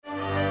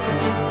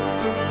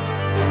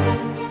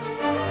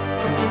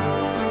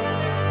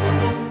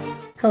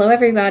Hello,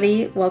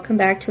 everybody. Welcome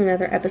back to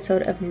another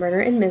episode of Murder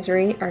and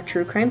Misery, our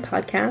true crime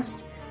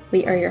podcast.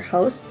 We are your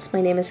hosts.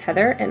 My name is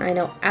Heather, and I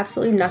know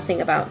absolutely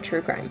nothing about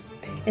true crime.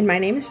 And my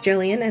name is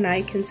Jillian, and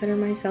I consider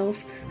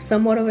myself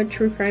somewhat of a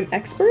true crime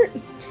expert.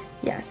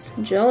 Yes,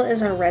 Jill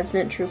is our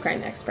resident true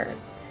crime expert.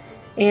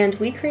 And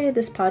we created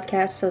this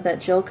podcast so that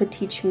Jill could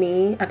teach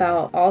me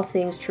about all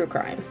things true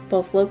crime,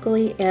 both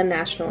locally and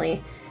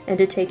nationally, and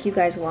to take you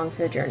guys along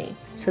for the journey,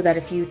 so that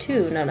if you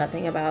too know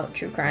nothing about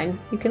true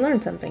crime, you can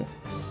learn something.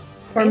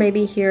 Or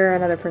maybe hear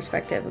another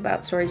perspective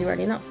about stories you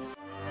already know.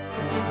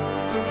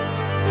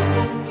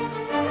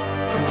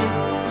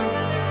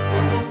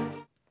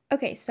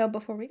 Okay, so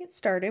before we get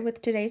started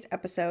with today's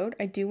episode,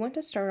 I do want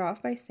to start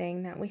off by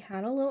saying that we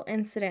had a little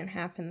incident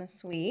happen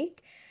this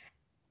week.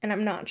 And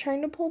I'm not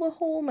trying to pull the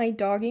whole my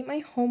dog ate my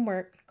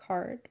homework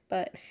card,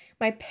 but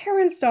my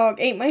parents' dog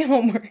ate my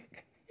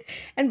homework.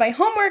 And by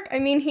homework, I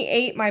mean he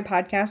ate my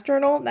podcast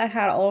journal that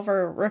had all of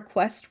our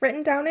requests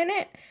written down in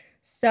it.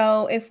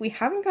 So if we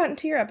haven't gotten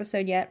to your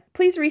episode yet,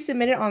 please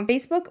resubmit it on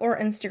Facebook or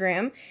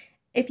Instagram.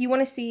 If you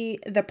want to see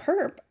the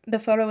perp, the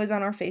photo is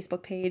on our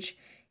Facebook page.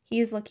 He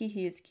is lucky,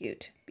 he is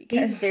cute.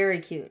 He's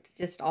very cute,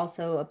 just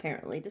also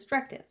apparently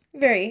destructive.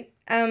 Very.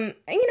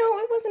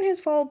 It wasn't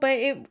his fault, but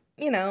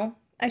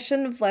I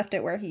shouldn't have left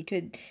it where he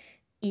could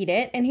eat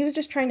it, and he was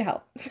just trying to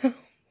help. So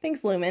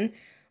thanks, Lumen.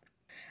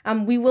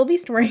 We will be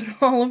storing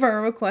all of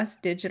our requests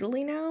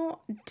digitally now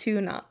to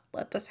not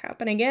let this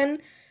happen again.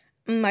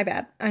 My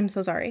bad. I'm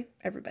so sorry,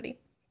 everybody.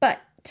 But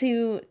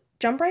to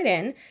jump right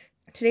in,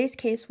 today's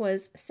case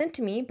was sent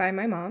to me by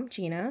my mom,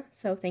 Gina,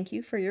 so thank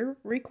you for your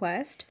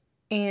request.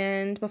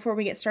 And before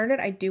we get started,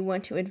 I do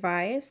want to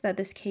advise that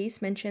this case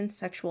mentions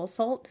sexual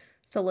assault,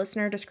 so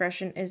listener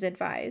discretion is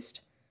advised.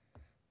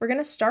 We're going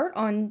to start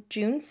on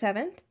June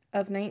 7th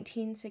of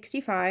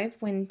 1965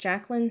 when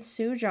Jacqueline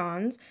Sue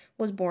Johns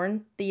was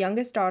born, the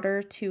youngest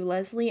daughter to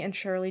Leslie and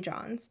Shirley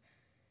Johns.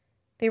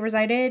 They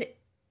resided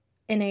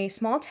in a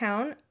small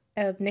town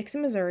of Nixa,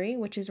 Missouri,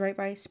 which is right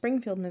by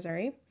Springfield,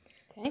 Missouri.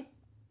 Okay.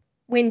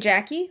 When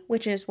Jackie,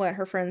 which is what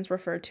her friends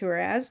referred to her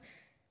as,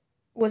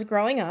 was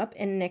growing up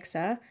in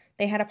Nixa,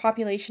 they had a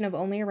population of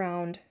only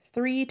around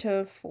 3,000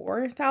 to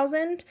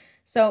 4,000,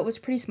 so it was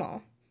pretty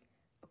small.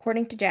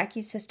 According to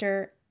Jackie's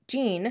sister,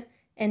 Jean,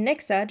 in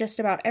Nixa, just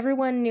about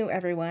everyone knew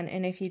everyone,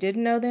 and if you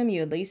didn't know them,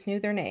 you at least knew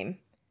their name.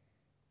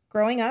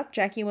 Growing up,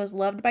 Jackie was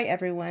loved by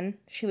everyone.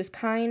 She was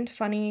kind,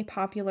 funny,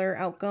 popular,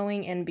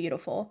 outgoing, and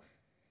beautiful.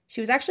 She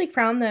was actually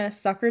crowned the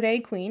Sucker Day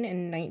Queen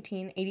in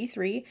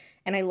 1983,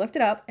 and I looked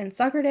it up, and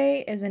Sucker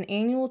Day is an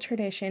annual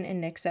tradition in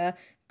Nixa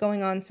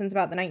going on since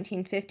about the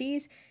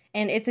 1950s,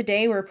 and it's a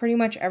day where pretty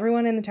much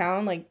everyone in the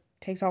town,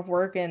 takes off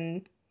work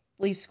and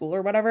leaves school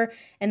or whatever,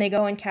 and they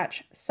go and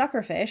catch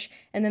sucker fish,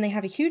 and then they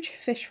have a huge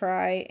fish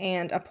fry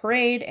and a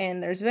parade,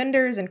 and there's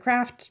vendors and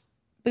craft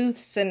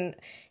booths and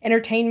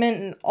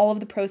entertainment, and all of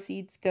the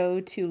proceeds go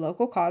to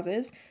local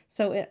causes,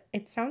 so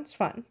it sounds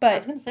fun. But I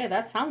was going to say,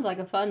 that sounds like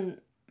a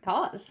fun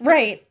cause.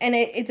 Right, and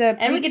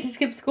and we get to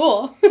skip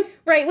school.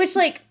 Right, which,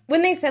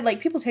 when they said,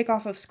 people take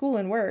off of school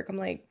and work, I'm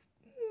like,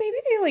 maybe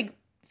they,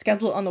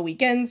 schedule it on the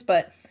weekends,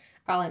 but...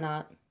 Probably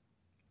not.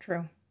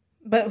 True.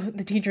 But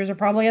the teachers are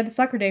probably at the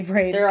Sucker Day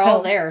parade. They're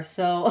all there,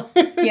 so...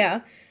 Yeah.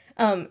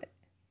 But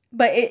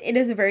it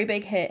is a very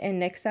big hit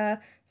in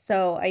Nixa,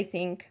 so I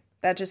think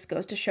that just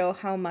goes to show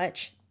how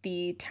much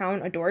the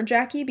town adored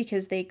Jackie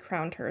because they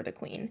crowned her the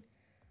queen.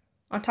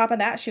 On top of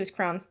that, she was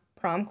crowned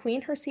prom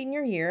queen her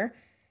senior year.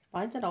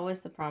 Why is it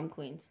always the prom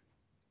queens?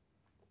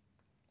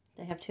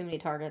 They have too many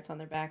targets on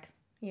their back.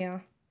 Yeah.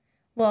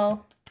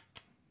 Well,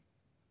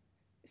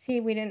 see,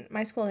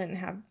 my school didn't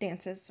have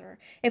dances, or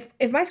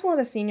if my school had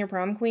a senior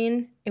prom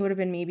queen, it would have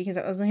been me because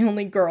I was the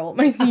only girl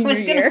my senior year. I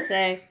was going to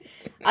say,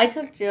 I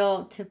took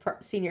Jill to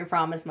senior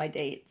prom as my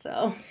date,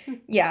 so.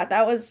 Yeah,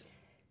 that was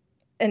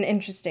an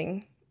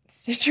interesting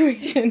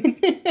situation.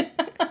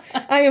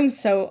 I am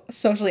so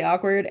socially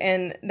awkward,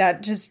 and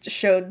that just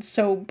showed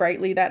so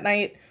brightly that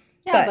night.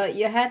 Yeah, but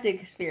you had to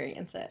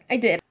experience it. I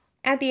did.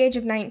 At the age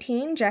of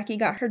 19, Jackie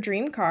got her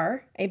dream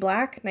car, a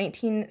black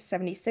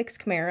 1976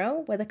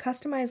 Camaro with a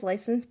customized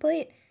license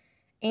plate,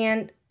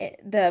 and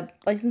the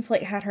license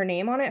plate had her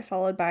name on it,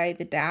 followed by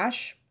a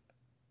dash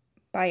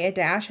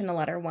and the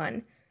letter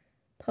 1.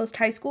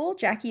 Post-high school,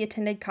 Jackie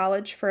attended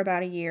college for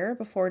about a year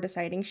before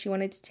deciding she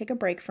wanted to take a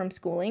break from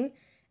schooling,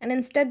 and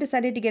instead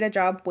decided to get a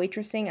job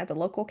waitressing at the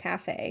local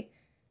cafe.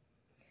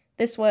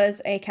 This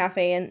was a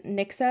cafe in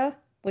Nixa,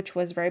 which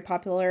was very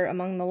popular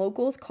among the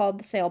locals, called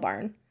the Sail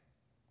Barn.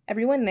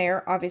 Everyone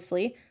there,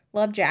 obviously,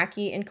 loved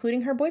Jackie,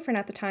 including her boyfriend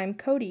at the time,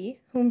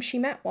 Cody, whom she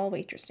met while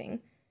waitressing.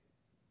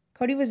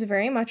 Cody was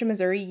very much a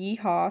Missouri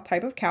yeehaw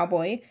type of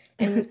cowboy,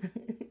 and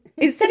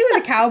it said he was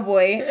a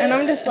cowboy, and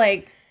I'm just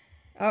like,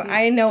 oh,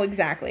 I know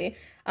exactly.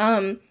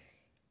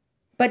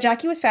 But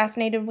Jackie was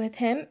fascinated with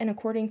him, and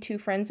according to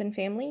friends and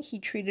family, he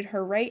treated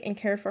her right and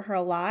cared for her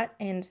a lot,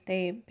 and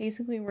they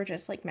basically were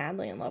just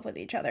madly in love with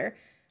each other.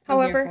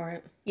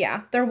 However,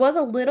 yeah, there was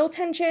a little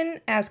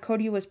tension as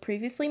Cody was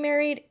previously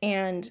married,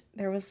 and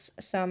there was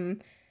some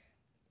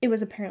it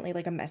was apparently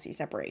like a messy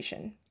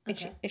separation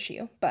Okay.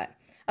 issue. But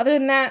other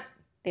than that,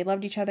 they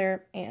loved each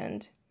other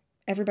and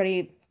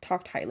everybody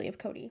talked highly of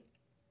Cody.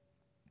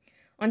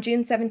 On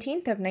June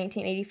 17th of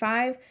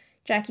 1985,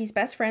 Jackie's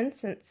best friend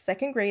since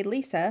second grade,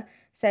 Lisa,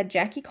 said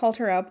Jackie called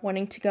her up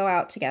wanting to go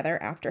out together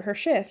after her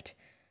shift.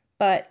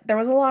 But there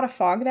was a lot of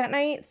fog that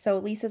night, so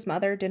Lisa's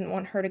mother didn't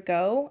want her to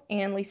go,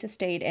 and Lisa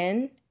stayed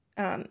in.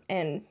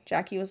 And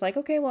Jackie was like,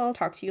 okay, well, I'll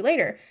talk to you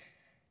later.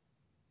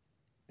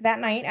 That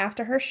night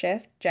after her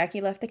shift,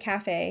 Jackie left the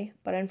cafe,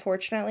 but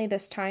unfortunately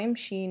this time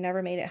she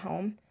never made it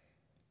home.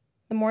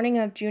 The morning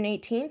of June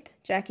 18th,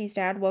 Jackie's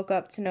dad woke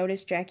up to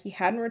notice Jackie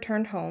hadn't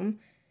returned home,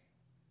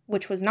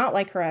 which was not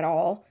like her at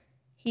all.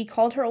 He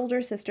called her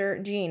older sister,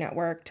 Jean, at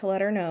work to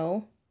let her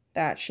know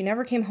that she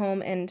never came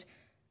home, and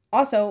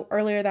also,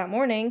 earlier that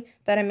morning,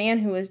 that a man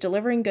who was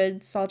delivering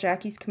goods saw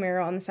Jackie's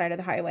Camaro on the side of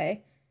the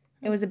highway.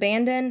 It was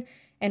abandoned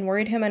and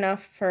worried him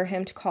enough for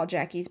him to call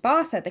Jackie's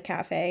boss at the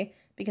cafe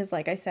because,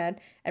 like I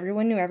said,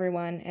 everyone knew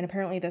everyone, and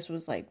apparently this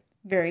was, like,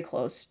 very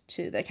close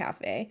to the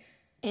cafe.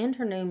 And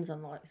her name's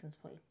on the license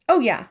plate. Oh,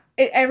 yeah.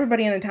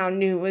 Everybody in the town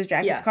knew it was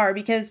Jackie's car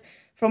because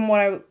from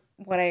what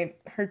I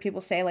heard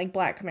people say, like,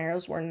 black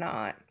Camaros were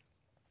not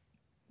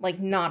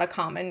a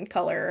common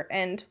color,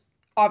 and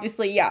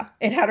obviously, yeah,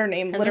 it had her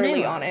name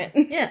literally on it.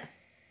 Yeah.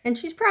 And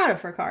she's proud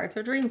of her car. It's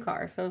her dream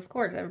car. So, of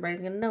course,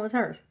 everybody's going to know it's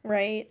hers.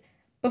 Right.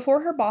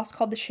 Before her boss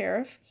called the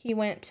sheriff, he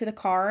went to the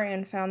car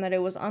and found that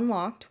it was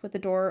unlocked with the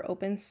door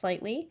open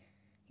slightly.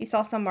 He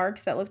saw some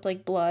marks that looked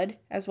like blood,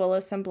 as well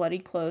as some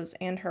bloodied clothes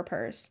and her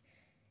purse.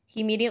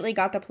 He immediately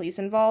got the police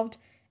involved,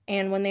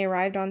 and when they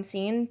arrived on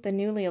scene, the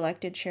newly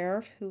elected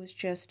sheriff, who was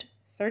just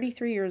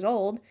 33 years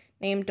old,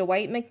 named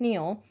Dwight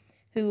McNeil,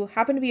 who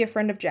happened to be a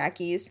friend of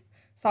Jackie's,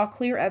 saw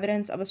clear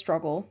evidence of a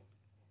struggle,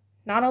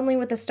 not only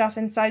with the stuff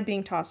inside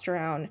being tossed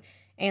around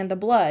and the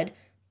blood,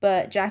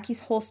 but Jackie's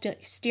whole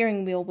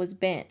steering wheel was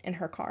bent in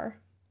her car.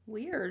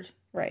 Weird.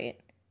 Right.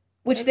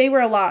 Which they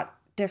were a lot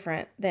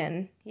different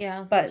then.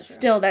 Yeah. But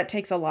still, that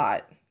takes a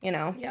lot, you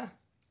know? Yeah.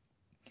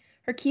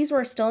 Her keys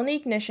were still in the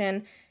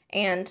ignition,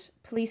 and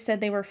police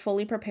said they were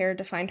fully prepared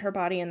to find her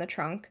body in the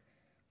trunk.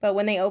 But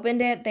when they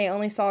opened it, they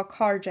only saw a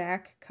car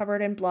jack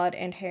covered in blood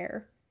and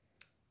hair.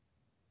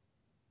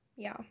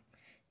 Yeah.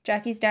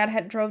 Jackie's dad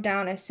had drove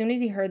down as soon as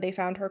he heard they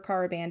found her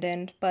car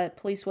abandoned, but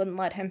police wouldn't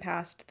let him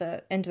pass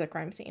into the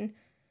crime scene.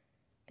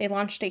 They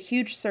launched a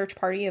huge search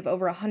party of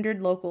over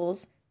 100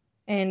 locals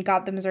and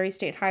got the Missouri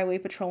State Highway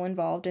Patrol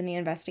involved in the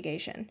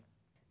investigation.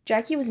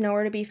 Jackie was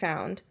nowhere to be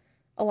found.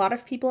 A lot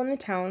of people in the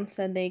town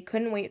said they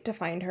couldn't wait to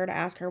find her to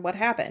ask her what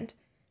happened.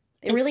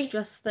 It's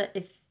just that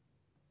if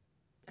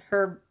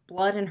her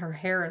blood and her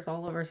hair is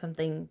all over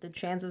something, the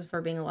chances of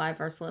her being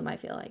alive are slim, I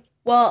feel like.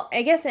 Well,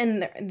 I guess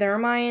in their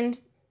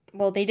mind,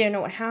 well, they didn't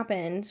know what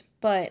happened,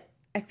 but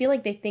I feel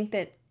like they think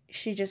that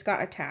she just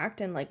got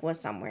attacked and, like, was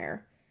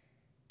somewhere.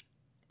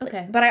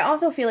 Okay. But I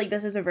also feel like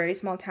this is a very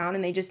small town,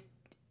 and they just,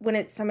 when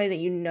it's somebody that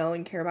you know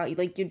and care about,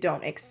 you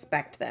don't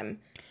expect them.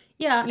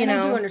 Yeah, and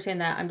I do understand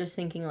that. I'm just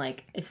thinking,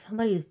 like, if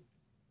somebody's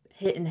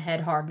hit in the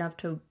head hard enough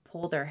to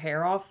pull their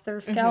hair off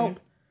their scalp,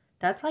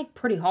 that's, like,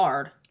 pretty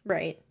hard.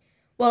 Right.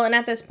 Well, and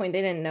at this point,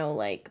 they didn't know,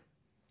 like...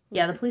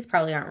 Yeah, the police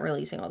probably aren't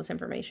releasing all this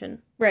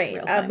information.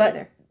 Right,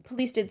 but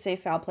police did say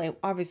foul play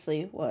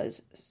obviously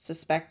was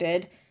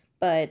suspected,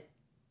 but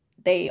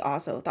they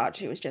also thought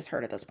she was just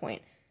hurt at this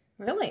point.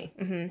 Really?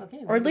 Mm-hmm.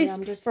 Okay. Or at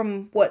least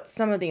from what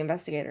some of the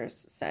investigators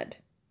said.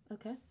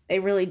 Okay. They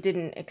really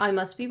didn't... I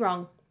must be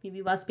wrong.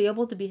 You must be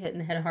able to be hit in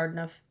the head hard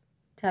enough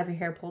to have your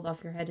hair pulled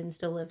off your head and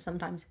still live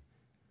sometimes.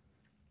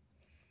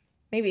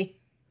 Maybe.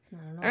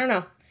 I don't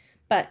know.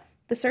 But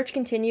the search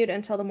continued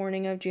until the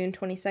morning of June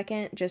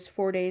 22nd, just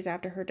 4 days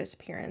after her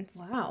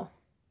disappearance. Wow.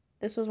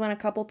 This was when a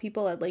couple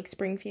people at Lake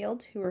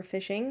Springfield who were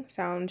fishing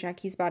found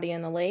Jackie's body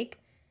in the lake.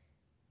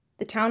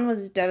 The town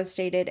was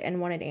devastated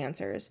and wanted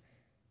answers.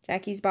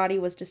 Jackie's body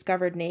was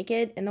discovered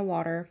naked in the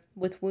water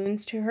with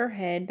wounds to her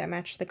head that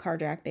matched the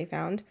carjack they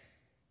found,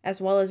 as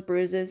well as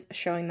bruises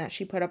showing that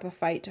she put up a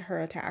fight to her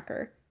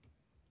attacker.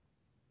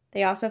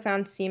 They also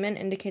found semen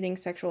indicating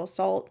sexual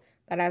assault,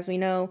 but as we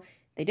know,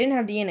 they didn't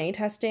have DNA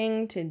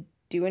testing to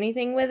do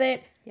anything with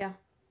it. Yeah.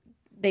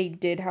 They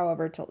did,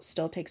 however,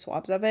 still take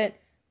swabs of it.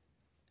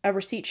 A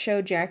receipt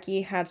showed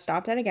Jackie had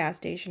stopped at a gas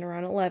station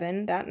around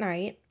 11 that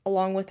night.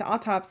 Along with the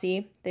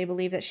autopsy, they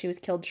believe that she was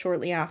killed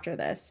shortly after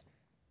this.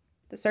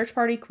 The search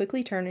party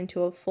quickly turned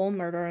into a full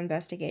murder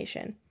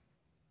investigation.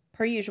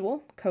 Per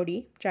usual,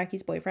 Cody,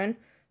 Jackie's boyfriend,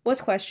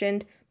 was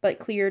questioned, but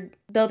cleared,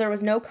 though there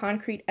was no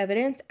concrete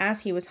evidence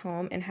as he was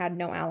home and had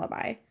no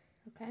alibi.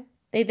 Okay.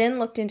 They then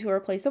looked into her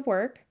place of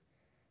work.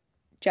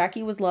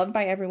 Jackie was loved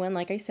by everyone,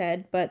 like I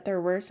said, but there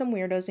were some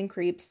weirdos and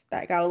creeps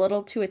that got a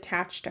little too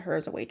attached to her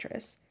as a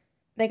waitress.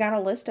 They got a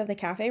list of the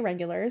cafe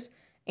regulars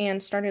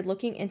and started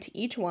looking into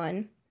each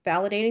one,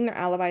 validating their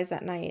alibis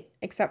that night,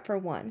 except for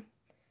one.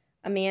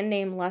 A man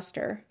named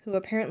Lester, who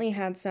apparently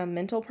had some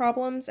mental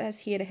problems as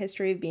he had a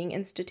history of being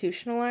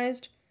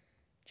institutionalized.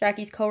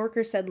 Jackie's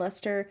coworker said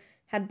Lester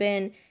had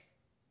been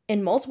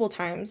in multiple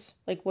times,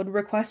 would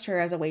request her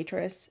as a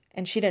waitress,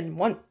 and she didn't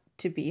want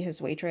to be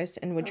his waitress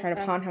and would try to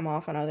Okay. pawn him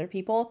off on other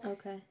people.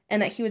 Okay.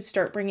 And that he would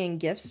start bringing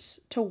gifts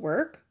to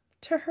work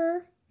to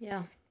her.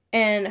 Yeah.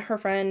 And her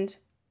friend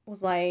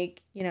was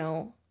like, you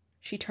know,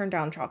 she turned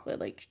down chocolate.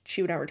 Like,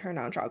 she would never turn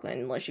down chocolate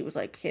unless she was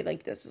like, okay,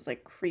 like, this is,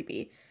 like,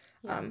 creepy.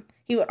 Yeah.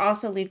 He would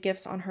also leave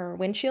gifts on her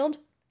windshield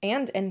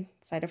and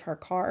inside of her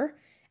car.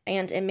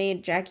 And it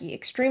made Jackie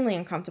extremely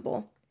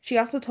uncomfortable. She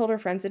also told her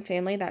friends and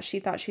family that she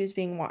thought she was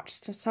being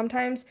watched. So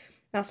sometimes,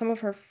 now some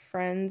of her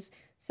friends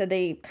said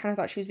they kind of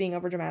thought she was being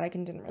overdramatic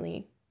and didn't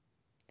really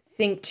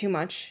think too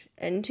much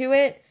into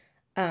it.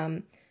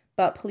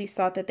 But police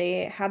thought that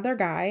they had their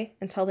guy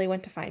until they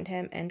went to find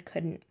him and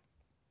couldn't.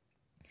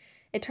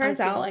 It turns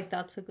I feel out, like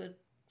that's a good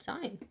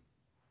sign.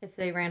 If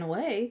they ran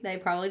away, they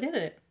probably did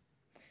it.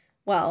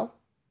 well,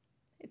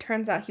 it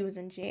turns out he was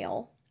in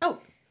jail Oh,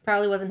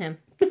 probably wasn't him.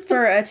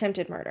 for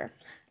attempted murder.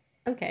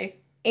 Okay.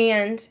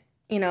 And,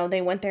 you know,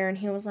 they went there and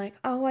he was like,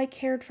 oh, I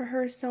cared for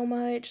her so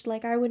much.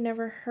 Like, I would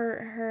never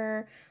hurt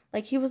her.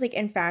 Like, he was, like,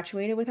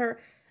 infatuated with her,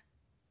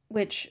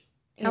 which,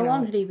 How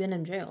long had he been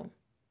in jail?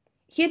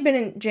 He had been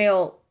in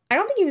jail. I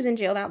don't think he was in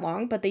jail that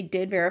long, but they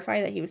did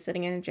verify that he was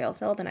sitting in a jail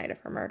cell the night of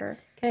her murder.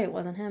 Okay, it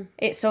wasn't him.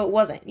 So it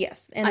wasn't,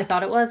 yes. And I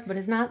thought it was, but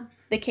it's not.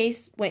 the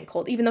case went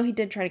cold, even though he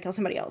did try to kill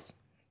somebody else.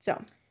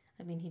 So,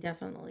 I mean, he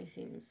definitely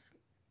seems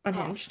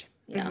unhinged.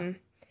 Yeah. Mm-hmm.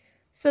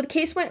 So the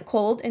case went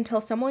cold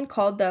until someone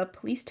called the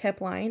police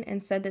tip line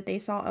and said that they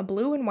saw a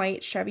blue and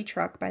white Chevy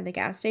truck by the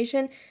gas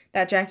station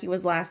that Jackie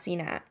was last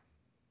seen at.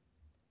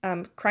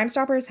 Crime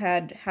Stoppers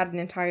had an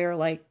entire,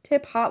 like,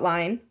 tip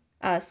hotline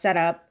set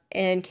up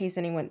in case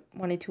anyone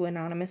wanted to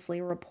anonymously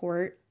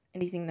report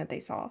anything that they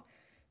saw.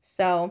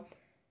 So,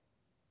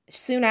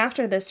 soon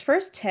after this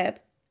first tip,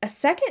 a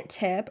second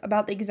tip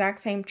about the exact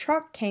same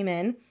truck came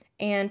in,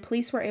 and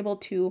police were able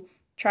to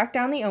track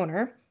down the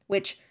owner,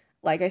 which,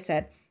 like I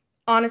said,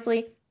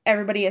 honestly,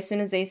 everybody, as soon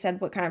as they said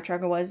what kind of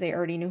truck it was, they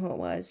already knew who it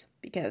was,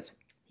 because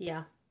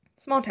Yeah.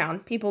 small town,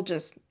 people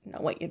just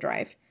know what you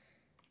drive.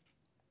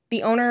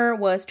 The owner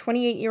was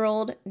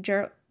 28-year-old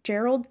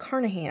Gerald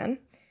Carnahan.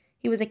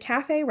 He was a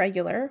cafe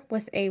regular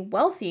with a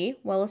wealthy,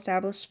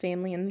 well-established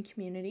family in the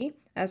community,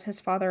 as his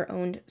father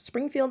owned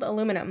Springfield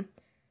Aluminum.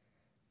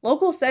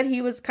 Locals said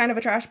he was kind of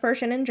a trash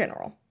person in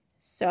general.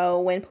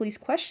 So when police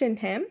questioned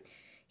him,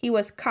 he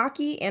was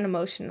cocky and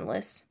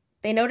emotionless.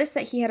 They noticed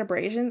that he had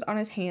abrasions on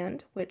his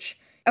hand, which,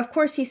 of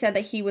course, he said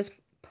that he was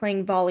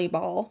playing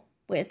volleyball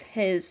with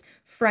his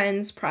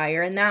friends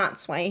prior, and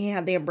that's why he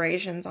had the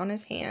abrasions on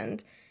his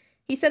hand.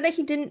 He said that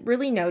he didn't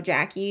really know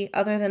Jackie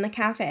other than the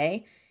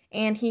cafe,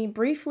 and he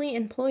briefly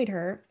employed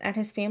her at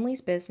his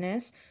family's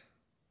business,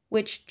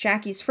 which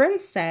Jackie's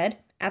friends said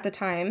at the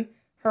time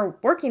her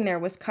working there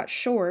was cut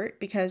short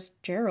because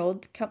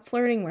Gerald kept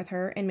flirting with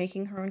her and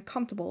making her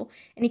uncomfortable,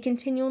 and he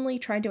continually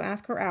tried to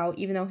ask her out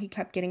even though he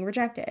kept getting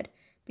rejected,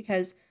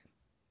 because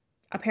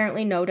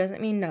apparently no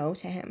doesn't mean no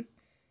to him.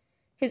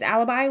 His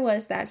alibi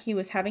was that he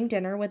was having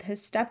dinner with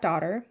his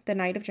stepdaughter the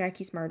night of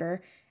Jackie's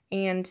murder,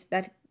 and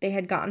that they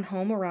had gotten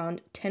home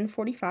around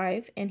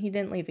 10:45 and he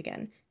didn't leave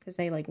again because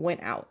they like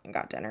went out and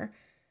got dinner.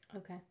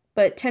 Okay.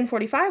 But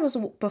 10:45 was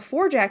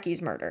before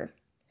Jackie's murder.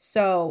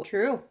 So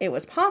True. it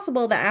was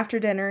possible that after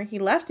dinner he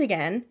left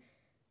again,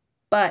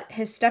 but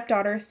his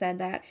stepdaughter said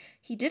that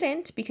he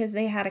didn't because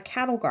they had a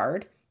cattle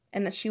guard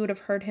and that she would have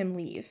heard him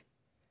leave.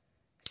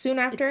 Soon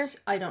after...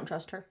 I don't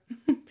trust her.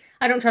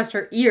 I don't trust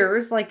her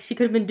ears. Like, she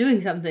could have been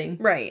doing something.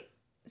 Right.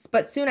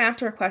 But soon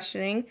after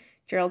questioning,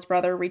 Gerald's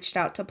brother reached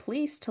out to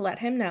police to let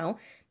him know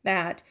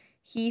that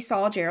he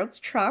saw Gerald's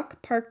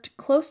truck parked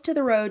close to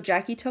the road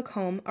Jackie took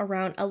home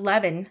around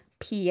 11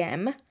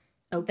 p.m.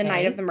 Okay. the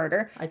night of the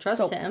murder. I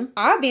trust him.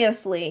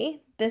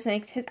 Obviously, this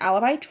makes his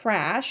alibi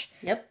trash.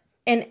 Yep.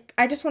 And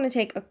I just want to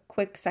take a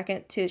quick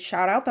second to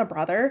shout out the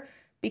brother,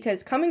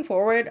 because coming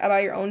forward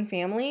about your own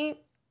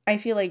family, I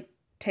feel like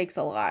takes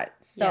a lot.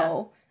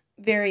 So,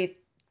 very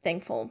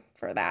thankful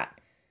for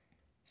that.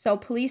 So,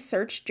 police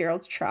searched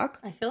Gerald's truck.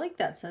 I feel like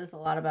that says a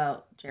lot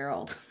about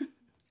Gerald.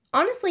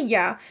 Honestly,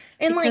 yeah.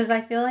 And because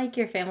I feel like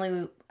your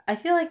family, I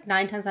feel like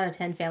 9 times out of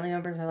 10 family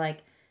members are like,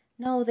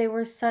 no, they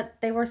were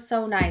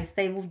so nice.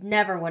 They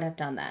never would have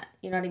done that.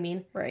 You know what I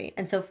mean? Right.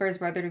 And so for his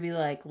brother to be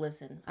like,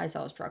 listen, I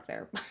saw his truck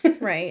there.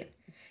 Right.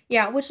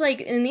 Yeah, which,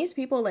 like, and these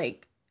people,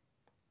 like,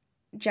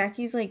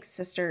 Jackie's, like,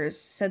 sisters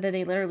said that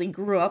they literally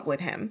grew up with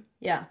him.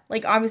 Yeah.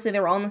 Like, obviously,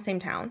 they were all in the same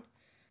town.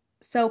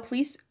 So,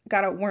 police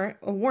got a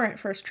warrant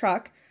for his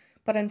truck,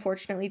 but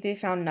unfortunately, they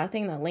found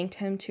nothing that linked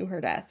him to her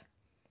death.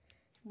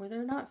 Were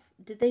there not,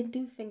 did they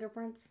do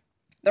fingerprints?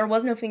 There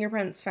was no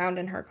fingerprints found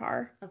in her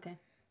car. Okay.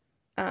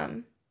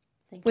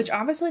 Which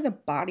obviously the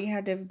body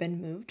had to have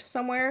been moved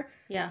somewhere.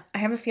 Yeah. I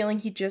have a feeling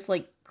he just,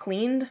 like,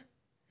 cleaned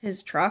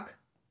his truck,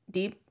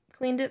 deep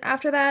cleaned it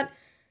after that,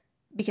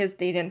 because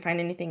they didn't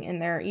find anything in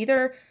there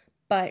either.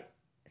 But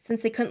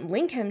since they couldn't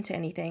link him to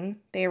anything,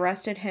 they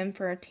arrested him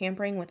for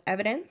tampering with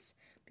evidence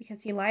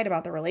because he lied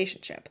about the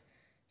relationship,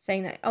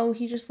 saying that, oh,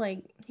 he just,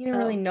 like, he didn't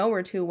really know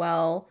her too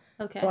well,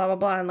 okay, blah, blah,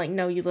 blah. And, like,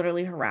 no, you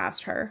literally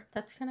harassed her.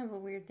 That's kind of a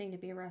weird thing to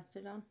be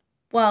arrested on.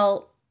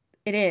 Well,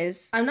 it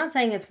is. I'm not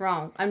saying it's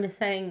wrong. I'm just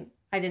saying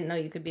I didn't know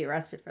you could be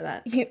arrested for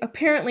that.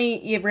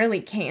 Apparently, you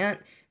really can't,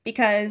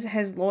 because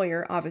his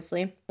lawyer,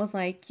 obviously, was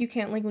like, you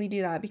can't legally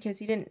do that because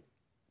he didn't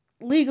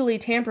legally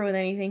tamper with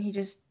anything. He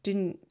just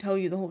didn't tell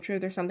you the whole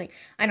truth or something.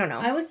 I don't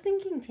know. I was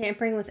thinking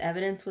tampering with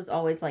evidence was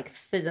always like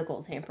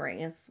physical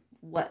tampering is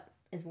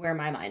where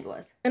my mind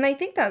was. And I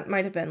think that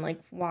might have been like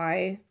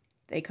why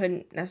they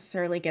couldn't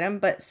necessarily get him.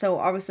 But so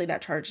obviously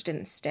that charge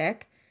didn't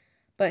stick.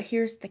 But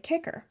here's the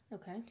kicker.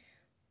 Okay.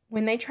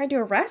 When they tried to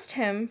arrest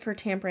him for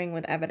tampering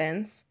with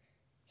evidence,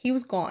 he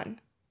was gone.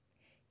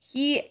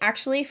 He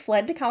actually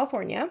fled to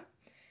California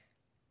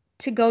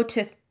to go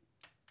to...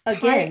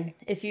 Again,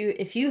 if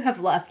you have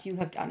left, you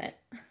have done it.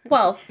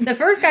 Well, the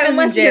first guy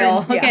was in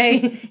jail, yeah.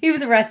 okay? He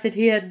was arrested.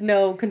 He had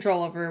no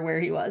control over where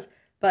he was.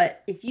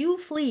 But if you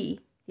flee,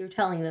 you're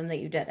telling them that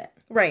you did it.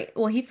 Right.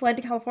 Well, he fled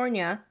to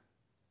California,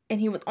 and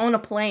he was on a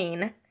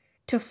plane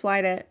to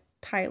fly to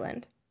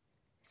Thailand.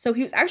 So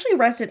he was actually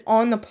arrested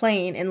on the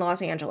plane in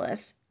Los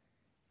Angeles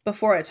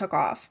before it took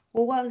off.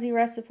 Well, what was he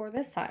arrested for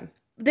this time?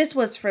 This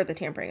was for the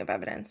tampering of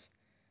evidence.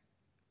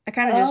 I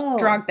kind of just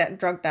drug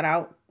that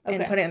out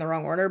and put it in the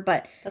wrong order,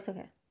 but that's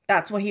okay.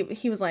 That's what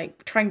he was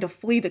like trying to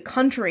flee the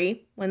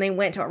country when they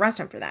went to arrest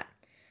him for that.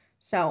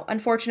 So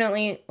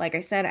unfortunately, like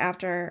I said,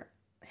 after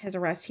his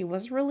arrest, he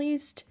was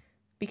released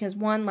because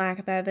 1, lack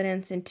of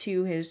evidence, and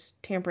 2, his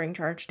tampering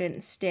charge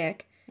didn't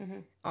stick. Mm-hmm.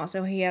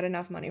 Also, he had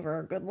enough money for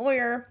a good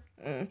lawyer.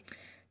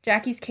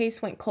 Jackie's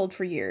case went cold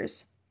for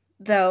years.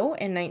 Though,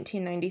 in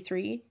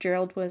 1993,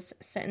 Gerald was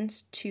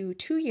sentenced to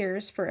 2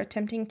 years for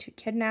attempting to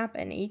kidnap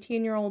an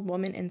 18-year-old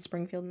woman in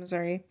Springfield,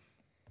 Missouri.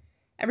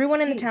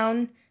 Everyone in the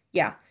town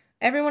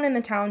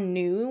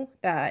knew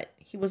that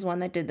he was one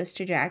that did this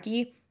to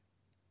Jackie,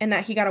 and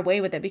that he got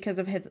away with it because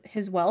of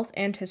his wealth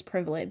and his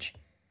privilege.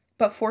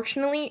 But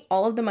fortunately,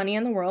 all of the money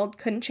in the world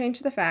couldn't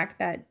change the fact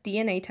that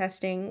DNA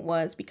testing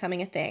was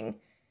becoming a thing,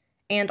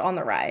 and on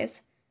the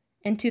rise.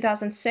 In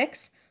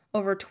 2006,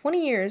 over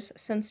 20 years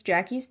since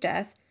Jackie's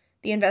death,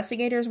 the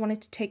investigators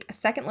wanted to take a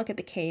second look at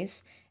the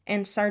case,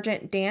 and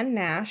Sergeant Dan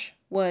Nash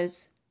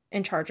was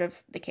in charge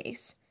of the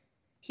case.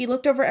 He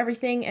looked over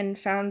everything and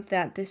found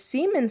that the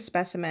semen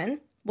specimen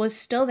was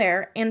still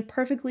there and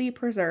perfectly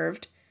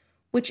preserved,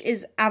 which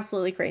is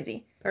absolutely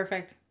crazy.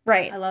 Perfect.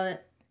 Right. I love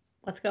it.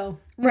 Let's go.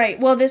 Right.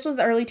 Well, this was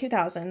the early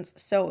 2000s,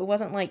 so it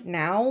wasn't like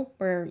now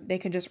where they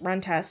could just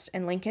run tests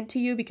and link it to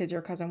you because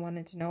your cousin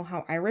wanted to know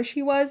how Irish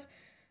he was.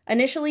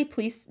 Initially,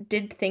 police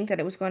did think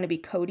that it was going to be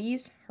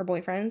Cody's, her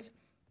boyfriend's,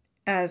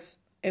 as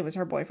it was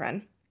her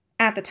boyfriend.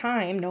 At the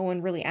time, no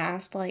one really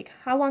asked, like,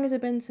 how long has it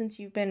been since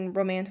you've been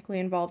romantically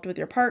involved with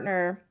your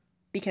partner?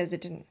 Because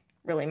it didn't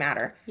really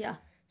matter. Yeah.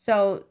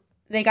 So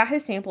they got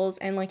his samples,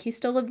 and, like, he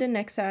still lived in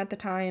Nixa at the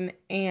time,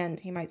 and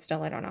he might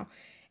still, I don't know.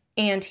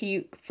 And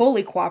he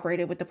fully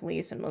cooperated with the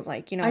police and was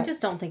like, I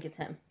just don't think it's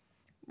him.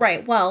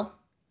 Right, well.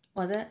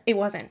 Was it? It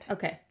wasn't.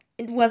 Okay.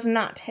 It was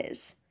not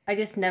his. I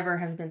just never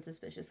have been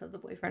suspicious of the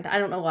boyfriend. I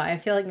don't know why. I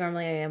feel like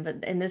normally I am,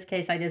 but in this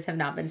case, I just have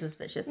not been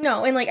suspicious.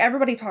 No, and, like,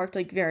 everybody talked,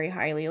 like, very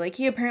highly. Like,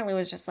 he apparently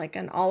was just, like,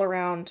 an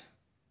all-around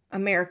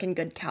American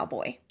good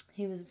cowboy.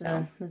 He was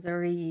a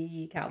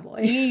Missouri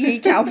cowboy. Yee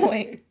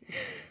cowboy.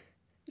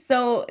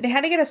 So, they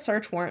had to get a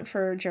search warrant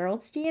for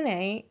Gerald's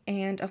DNA,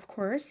 and, of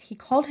course, he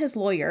called his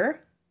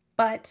lawyer,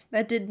 but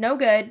that did no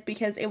good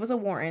because it was a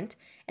warrant,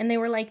 and they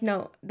were like,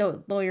 no,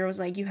 the lawyer was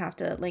like, you have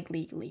to, like,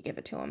 legally give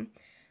it to him.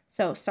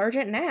 So,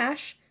 Sergeant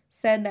Nash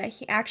said that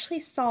he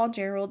actually saw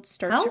Gerald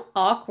start How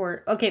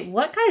awkward. Okay,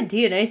 what kind of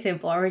DNA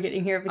sample are we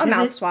getting here? Because a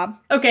mouth swab.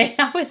 Okay,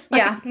 I was like...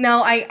 Yeah,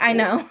 no, I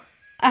know.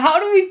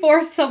 How do we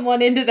force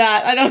someone into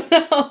that? I don't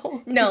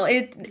know. No,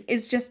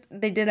 it's just,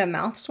 they did a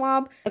mouth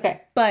swab.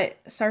 Okay. But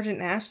Sergeant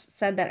Nash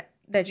said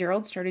that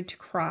Gerald started to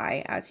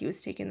cry as he was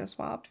taking the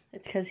swab.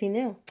 It's because he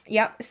knew.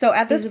 Yep, so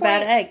at this point... He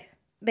was a bad egg.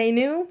 They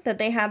knew that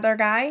they had their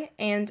guy,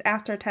 and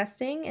after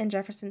testing in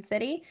Jefferson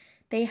City,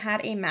 they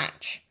had a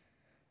match.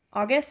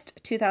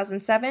 August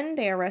 2007,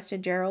 they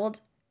arrested Gerald,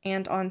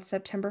 and on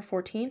September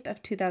 14th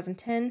of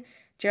 2010,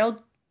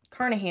 Gerald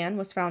Carnahan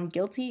was found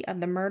guilty of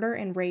the murder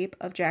and rape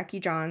of Jackie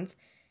Johns,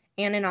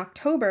 and in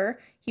October,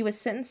 he was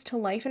sentenced to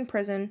life in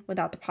prison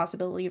without the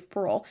possibility of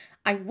parole.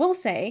 I will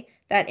say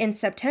that in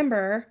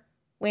September,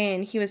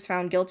 when he was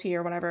found guilty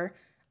or whatever,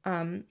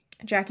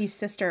 Jackie's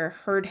sister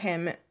heard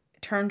him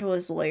turn to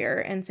his lawyer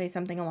and say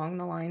something along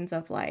the lines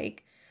of,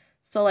 like,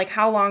 so, like,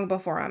 how long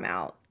before I'm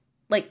out?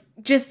 Like,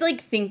 just, like,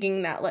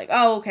 thinking that, like,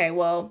 oh, okay,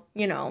 well,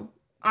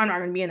 I'm not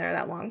going to be in there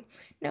that long.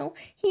 No,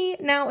 he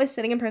now is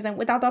sitting in prison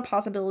without the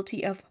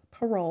possibility of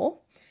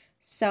parole.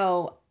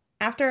 So,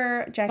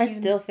 after Jackie's... I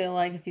still feel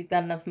like if you've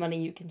got enough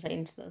money, you can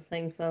change those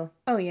things, though.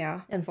 Oh,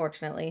 yeah.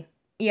 Unfortunately.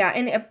 Yeah,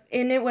 and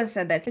it was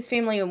said that his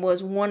family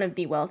was one of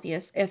the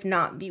wealthiest, if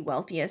not the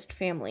wealthiest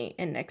family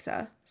in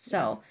Nixa.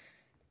 So,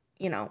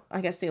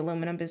 I guess the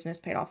aluminum business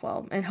paid off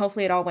well. And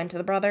hopefully it all went to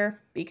the brother,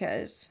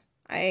 because...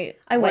 I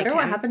wonder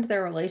what happened to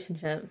their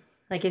relationship.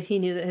 Like, if he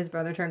knew that his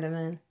brother turned him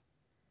in.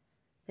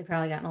 They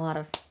probably got in a lot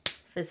of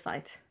fist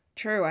fights.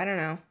 True, I don't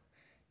know.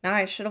 Now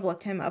I should have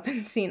looked him up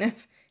and seen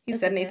if he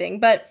said anything.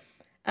 But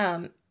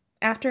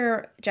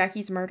After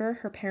Jackie's murder,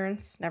 her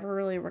parents never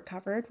really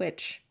recovered,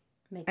 which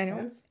Makes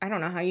sense. I don't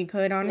know how you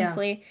could,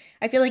 honestly. Yeah.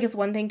 I feel like it's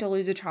one thing to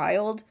lose a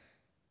child,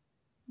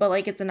 but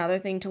like it's another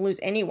thing to lose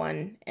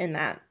anyone in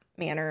that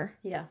manner.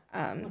 Yeah,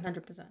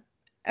 100%.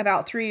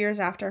 About 3 years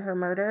after her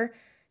murder,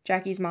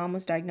 Jackie's mom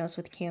was diagnosed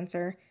with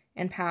cancer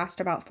and passed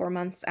about 4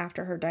 months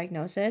after her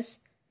diagnosis.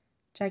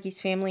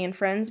 Jackie's family and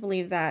friends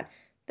believe that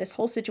this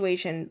whole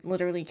situation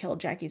literally killed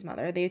Jackie's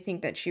mother. They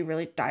think that she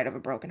really died of a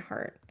broken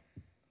heart.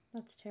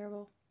 That's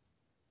terrible.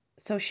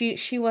 So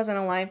she wasn't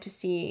alive to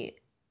see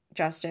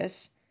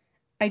justice.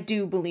 I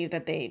do believe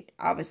that they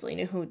obviously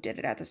knew who did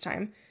it at this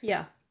time.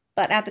 Yeah.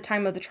 But at the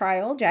time of the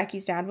trial,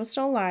 Jackie's dad was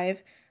still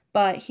alive,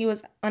 but he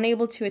was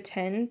unable to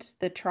attend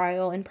the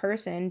trial in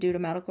person due to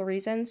medical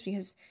reasons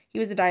because he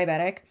was a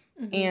diabetic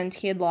and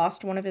he had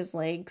lost one of his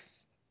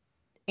legs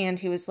and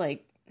he was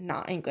like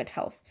not in good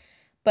health.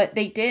 But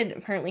they did,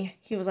 apparently,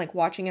 he was like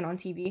watching it on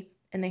TV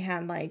and they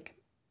had like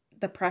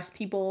the press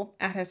people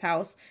at his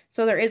house.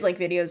 So there is like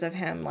videos of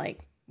him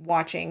like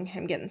watching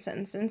him getting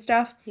sentenced and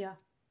stuff. Yeah.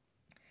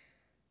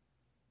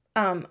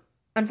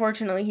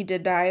 Unfortunately, he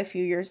did die a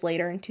few years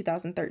later in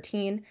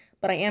 2013,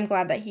 but I am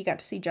glad that he got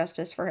to see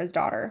justice for his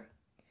daughter.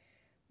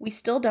 We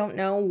still don't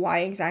know why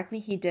exactly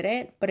he did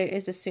it, but it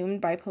is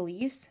assumed by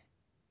police.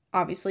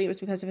 Obviously, it was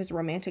because of his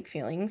romantic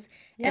feelings.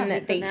 Yeah, and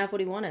that he couldn't have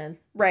what he wanted.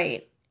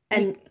 Right.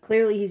 And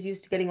clearly he's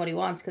used to getting what he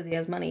wants because he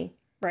has money.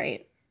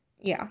 Right.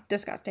 Yeah,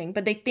 disgusting.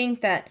 But they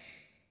think that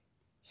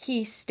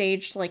he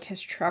staged, like,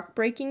 his truck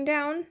breaking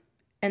down,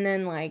 and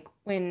then, like,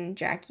 when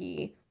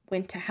Jackie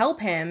went to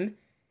help him,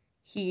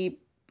 he,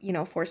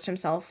 forced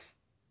himself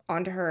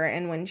onto her,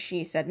 and when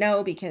she said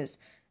no, because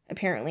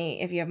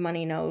apparently if you have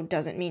money, no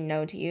doesn't mean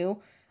no to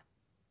you,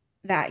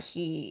 that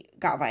he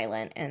got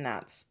violent, and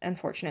that's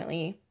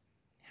unfortunately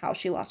how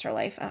she lost her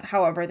life.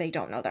 However, they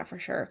don't know that for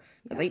sure,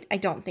 because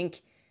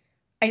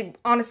I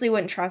honestly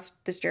wouldn't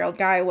trust this Gerald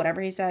guy,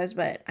 whatever he says,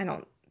 but I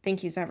don't think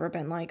he's ever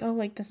been like, oh,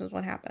 like, this is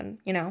what happened,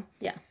 Yeah.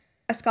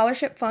 A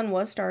scholarship fund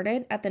was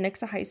started at the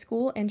Nixa High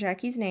School in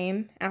Jackie's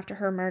name after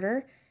her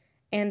murder,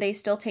 and they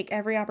still take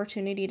every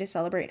opportunity to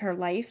celebrate her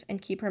life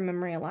and keep her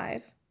memory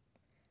alive.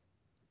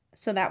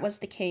 So that was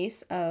the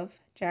case of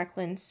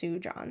Jacqueline Sue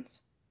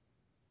Johns.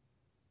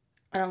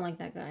 I don't like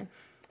that guy.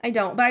 I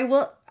don't,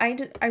 but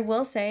I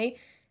will say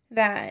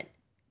that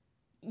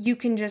you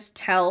can just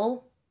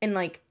tell in,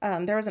 like,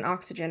 there was an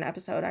Oxygen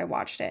episode, I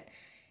watched it,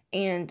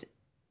 and,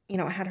 it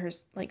had her,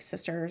 like,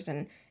 sisters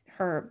and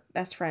her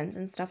best friends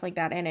and stuff like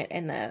that in it,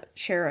 and the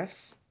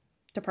sheriff's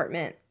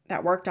department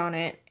that worked on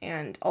it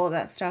and all of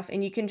that stuff,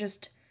 and you can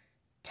just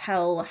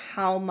tell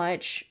how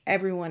much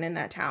everyone in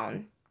that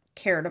town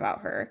cared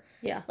about her.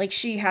 Yeah. Like,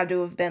 she had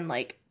to have been,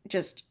 like,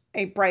 just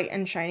a bright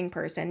and shining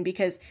person,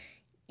 because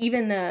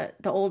even the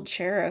old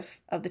sheriff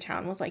of the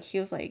town was like,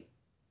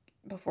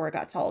 before it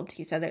got solved,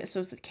 he said that this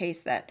was the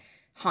case that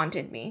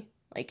haunted me.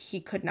 Like, he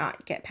could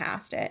not get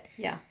past it.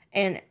 Yeah.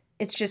 And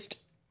it's just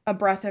a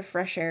breath of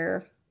fresh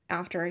air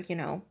after,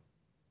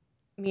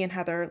 me and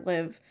Heather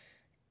live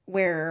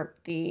where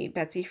the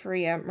Betsy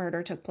Faria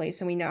murder took place,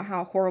 and we know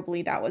how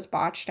horribly that was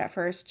botched at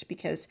first,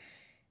 because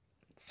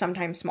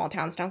sometimes small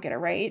towns don't get it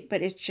right,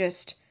 but it's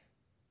just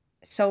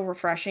so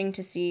refreshing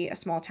to see a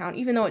small town,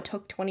 even though it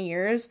took 20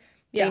 years,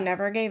 they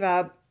never gave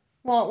up.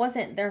 Well, it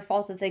wasn't their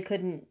fault that they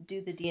couldn't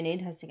do the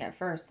DNA testing at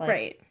first. Like,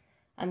 right.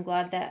 I'm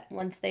glad that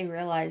once they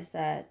realized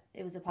that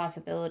it was a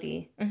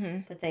possibility,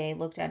 that they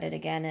looked at it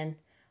again, and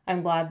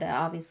I'm glad that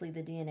obviously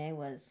the DNA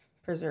was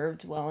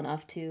preserved well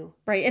enough to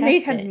right, and they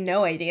had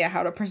no idea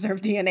how to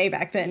preserve DNA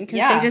back then, because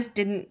they just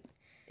didn't.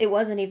 It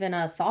wasn't even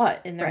a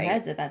thought in their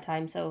heads at that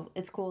time, so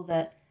it's cool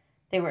that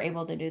they were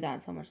able to do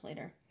that so much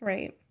later.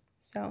 Right.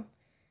 So,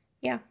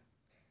 yeah,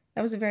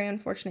 that was a very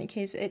unfortunate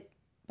case.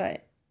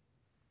 But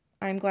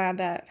I'm glad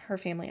that her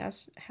family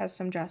has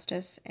some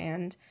justice,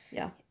 and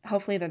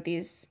hopefully that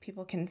these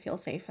people can feel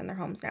safe in their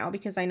homes now,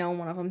 because I know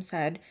one of them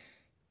said,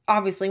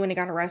 obviously, when he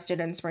got arrested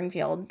in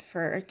Springfield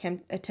for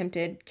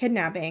attempted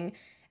kidnapping,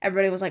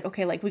 everybody was like,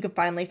 okay, like, we could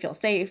finally feel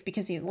safe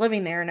because he's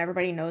living there and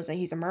everybody knows that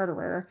he's a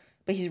murderer,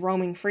 but he's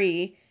roaming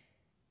free.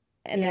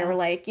 And they were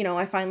like,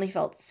 I finally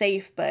felt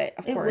safe, but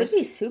of course. It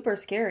would be super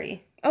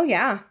scary. Oh,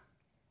 yeah.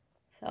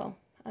 So,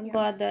 I'm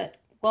glad that,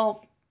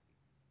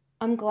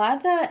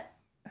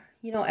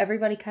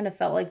 everybody kind of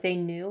felt like they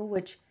knew,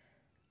 which,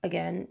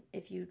 again,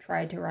 if you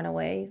tried to run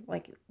away,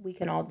 like, we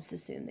can all just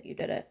assume that you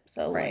did it.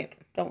 So, like,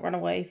 don't run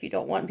away if you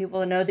don't want people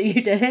to know that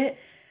you did it.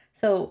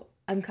 So,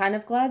 I'm kind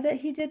of glad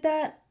that he did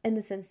that, in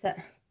the sense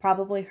that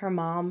probably her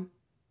mom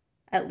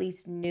at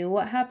least knew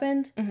what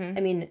happened.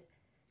 I mean,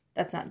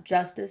 that's not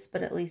justice,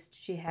 but at least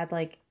she had,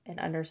 like, an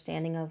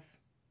understanding of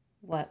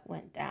what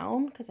went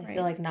down, because I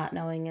feel like not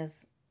knowing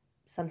is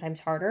sometimes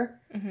harder.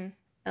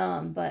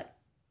 But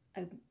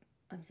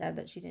I'm sad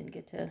that she didn't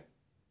get to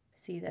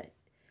see that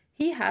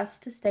he has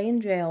to stay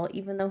in jail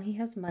even though he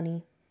has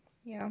money.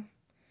 Yeah.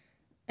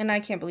 And I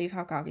can't believe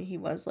how cocky he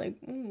was, like,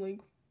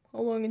 how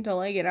long until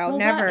I get out? Well,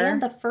 never.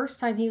 And the first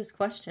time he was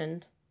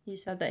questioned, he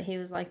said that he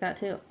was like that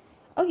too.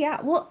 Oh,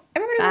 yeah. Well,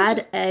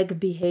 bad egg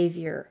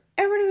behavior.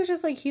 everybody was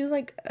just like, he was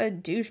like a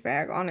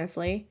douchebag,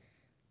 honestly.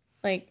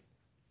 Like,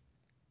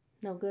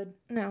 no good.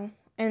 No.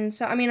 And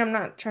so, I mean, I'm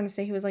not trying to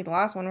say he was like the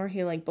last one where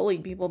he like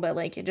bullied people, but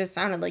like it just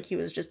sounded like he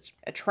was just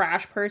a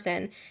trash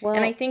person. Well,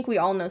 and I think we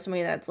all know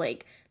somebody that's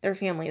like their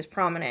family is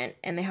prominent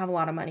and they have a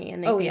lot of money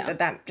and they think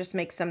that just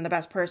makes them the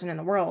best person in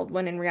the world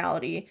when in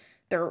reality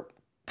they're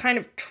kind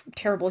of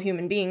terrible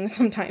human beings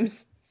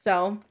sometimes.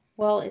 So,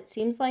 well, it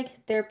seems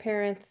like their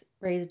parents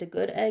raised a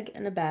good egg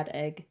and a bad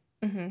egg.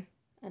 mm-hmm.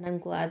 And I'm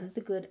glad that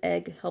the good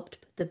egg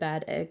helped put the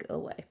bad egg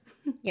away.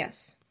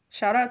 Yes.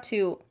 Shout out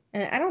to,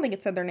 and I don't think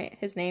it said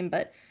his name,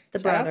 but the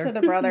shout brother. out to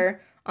the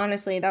brother.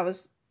 Honestly, that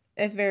was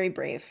very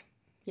brave.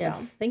 Yes.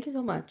 So. Thank you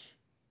so much.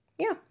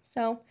 Yeah.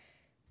 So,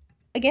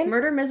 again.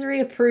 Murder Mystery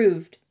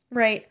approved.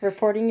 Right.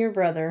 Reporting your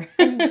brother.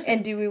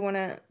 and do we want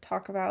to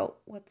talk about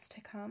what's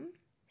to come?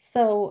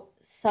 So,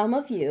 some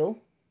of you,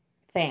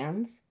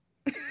 fans.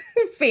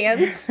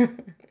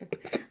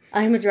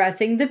 I'm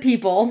addressing the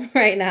people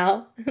right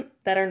now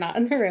that are not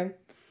in the room,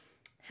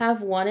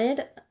 have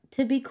wanted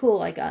to be cool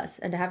like us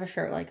and to have a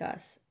shirt like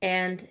us.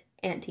 And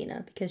Aunt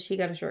Tina, because she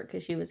got a shirt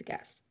because she was a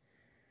guest.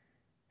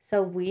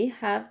 So we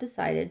have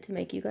decided to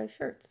make you guys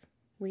shirts.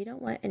 We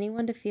don't want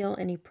anyone to feel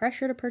any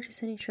pressure to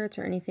purchase any shirts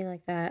or anything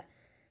like that.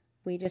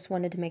 We just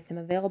wanted to make them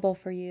available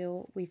for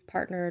you. We've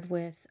partnered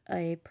with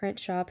a print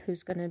shop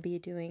who's going to be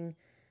doing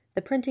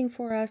the printing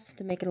for us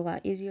to make it a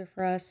lot easier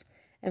for us.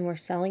 And we're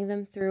selling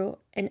them through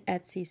an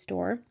Etsy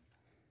store.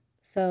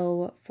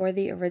 So for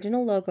the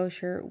original logo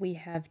shirt, we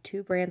have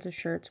 2 brands of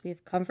shirts. We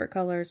have Comfort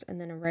Colors and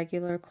then a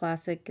regular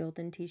classic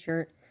Gildan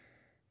t-shirt.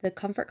 The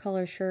Comfort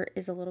Colors shirt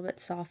is a little bit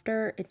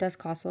softer. It does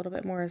cost a little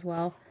bit more as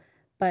well.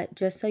 But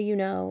just so you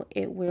know,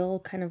 it will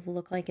kind of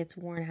look like it's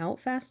worn out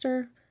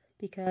faster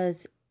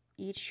because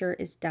each shirt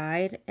is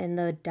dyed and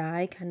the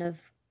dye kind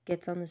of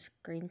gets on the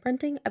screen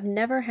printing. I've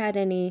never had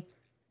any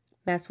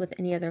mess with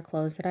any other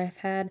clothes that I've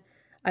had.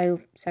 I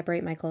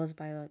separate my clothes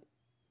by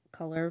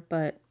color,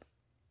 but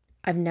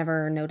I've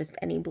never noticed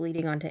any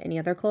bleeding onto any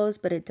other clothes,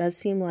 but it does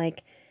seem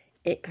like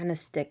it kind of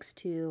sticks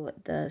to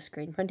the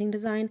screen printing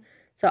design.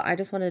 So I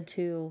just wanted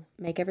to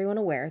make everyone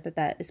aware that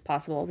that is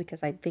possible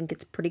because I think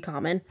it's pretty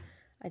common.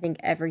 I think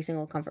every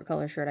single Comfort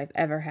Color shirt I've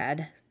ever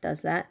had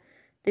does that.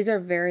 These are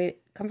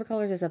Comfort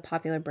Colors is a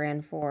popular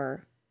brand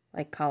for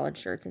like college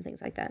shirts and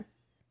things like that.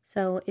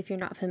 So if you're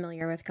not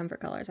familiar with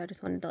Comfort Colors, I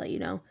just wanted to let you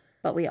know.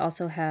 But we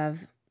also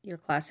have your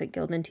classic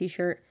Gildan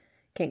t-shirt.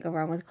 Can't go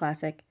wrong with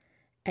classic.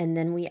 And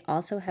then we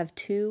also have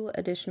 2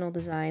 additional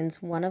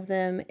designs. One of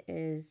them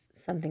is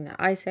something that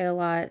I say a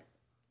lot.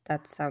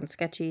 That sounds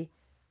sketchy.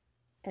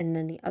 And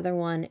then the other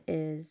one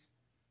is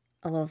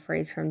a little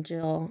phrase from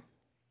Jill.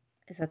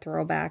 It's a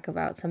throwback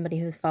about somebody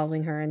who's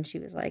following her and she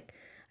was like,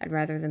 I'd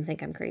rather them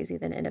think I'm crazy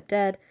than end up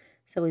dead.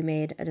 So we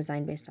made a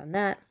design based on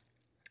that.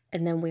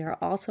 And then we are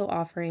also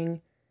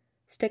offering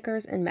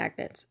stickers and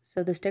magnets.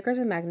 So the stickers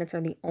and magnets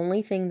are the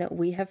only thing that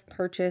we have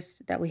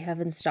purchased that we have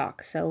in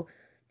stock. So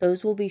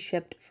those will be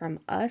shipped from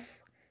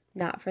us,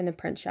 not from the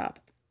print shop.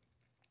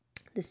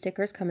 The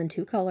stickers come in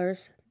 2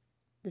 colors.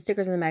 The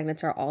stickers and the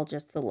magnets are all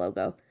just the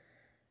logo.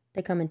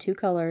 They come in 2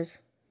 colors,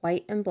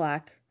 white and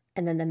black,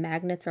 and then the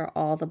magnets are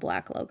all the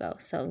black logo.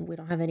 So we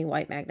don't have any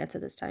white magnets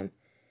at this time.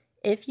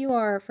 If you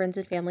are friends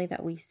and family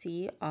that we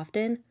see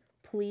often,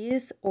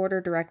 please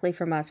order directly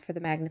from us for the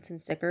magnets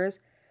and stickers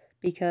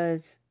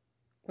because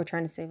we're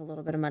trying to save a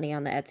little bit of money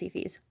on the Etsy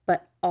fees.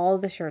 But all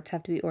the shirts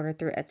have to be ordered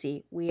through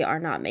Etsy. We are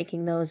not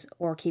making those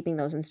or keeping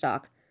those in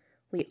stock.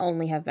 We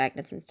only have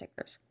magnets and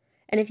stickers.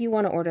 And if you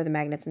want to order the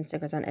magnets and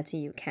stickers on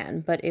Etsy, you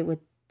can. But it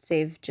would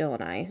save Jill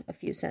and I a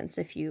few cents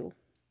if you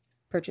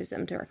purchase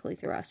them directly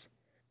through us.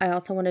 I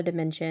also wanted to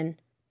mention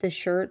the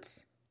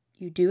shirts,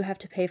 you do have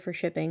to pay for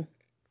shipping.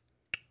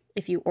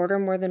 If you order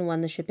more than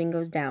one, the shipping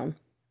goes down.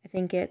 I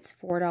think it's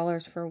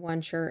 $4 for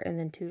one shirt and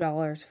then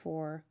 $2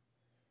 for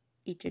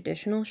each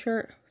additional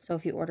shirt. So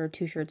if you order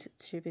 2 shirts,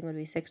 shipping would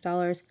be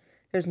 $6.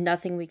 There's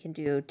nothing we can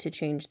do to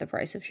change the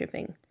price of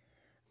shipping,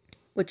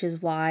 which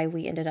is why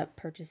we ended up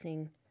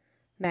purchasing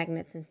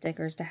magnets and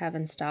stickers to have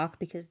in stock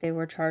because they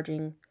were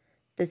charging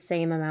the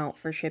same amount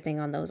for shipping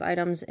on those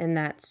items, and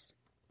that's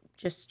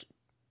just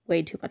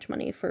way too much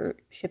money for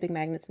shipping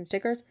magnets and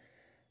stickers.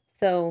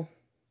 So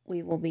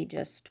we will be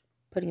just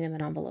putting them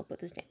in an envelope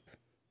with a stamp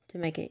to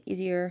make it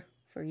easier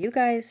for you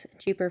guys,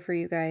 cheaper for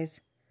you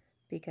guys,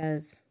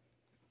 because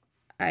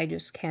I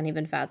just can't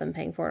even fathom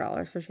paying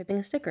 $4 for shipping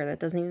a sticker. That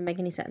doesn't even make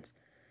any sense.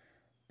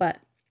 But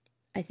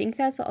I think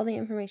that's all the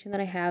information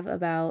that I have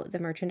about the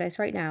merchandise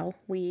right now.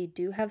 We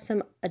do have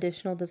some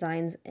additional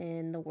designs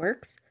in the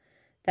works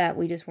that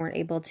we just weren't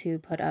able to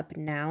put up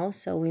now.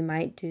 So we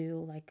might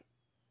do like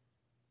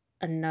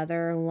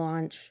another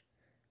launch,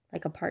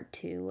 like a part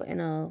 2 in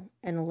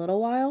a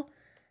little while.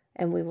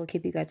 And we will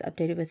keep you guys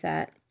updated with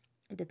that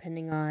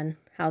depending on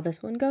how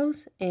this one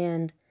goes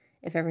and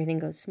if everything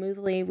goes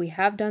smoothly. We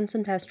have done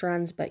some test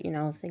runs, but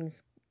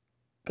things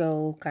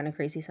go kind of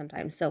crazy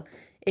sometimes. So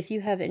if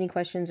you have any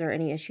questions or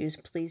any issues,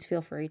 please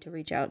feel free to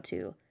reach out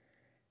to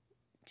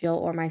Jill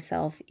or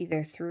myself,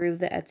 either through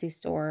the Etsy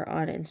store,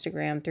 on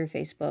Instagram, through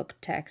Facebook,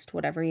 text,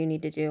 whatever you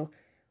need to do.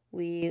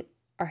 We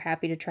are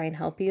happy to try and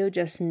help you.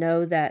 Just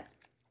know that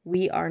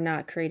we are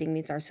not creating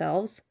these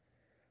ourselves.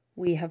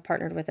 We have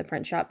partnered with a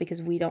print shop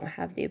because we don't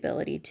have the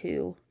ability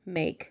to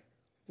make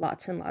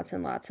lots and lots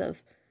and lots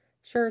of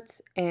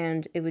shirts,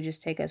 and it would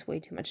just take us way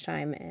too much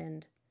time,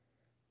 and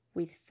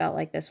we felt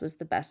like this was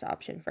the best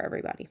option for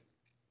everybody.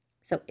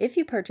 So if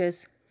you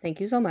purchase,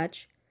 thank you so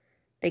much.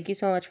 Thank you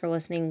so much for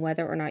listening,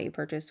 whether or not you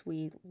purchase.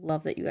 We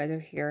love that you guys are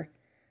here,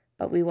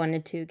 but we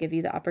wanted to give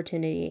you the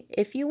opportunity,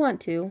 if you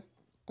want to,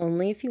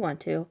 only if you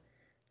want to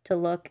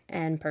look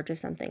and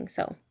purchase something.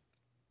 So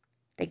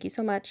thank you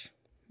so much.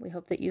 We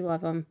hope that you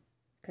love them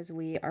because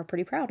we are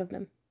pretty proud of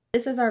them.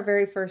 This is our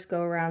very first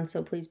go around,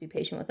 so please be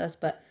patient with us,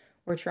 but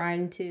we're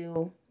trying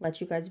to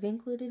let you guys be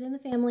included in the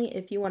family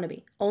if you want to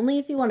be. Only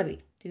if you want to be.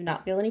 Do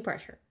not feel any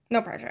pressure.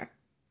 No pressure.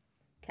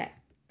 Okay.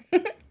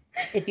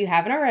 If you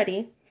haven't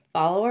already,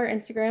 follow our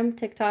Instagram,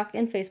 TikTok,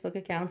 and Facebook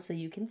accounts so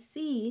you can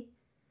see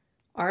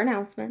our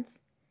announcements.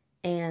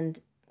 And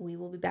we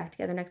will be back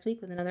together next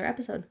week with another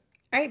episode.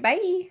 All right,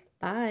 bye.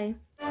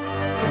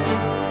 Bye.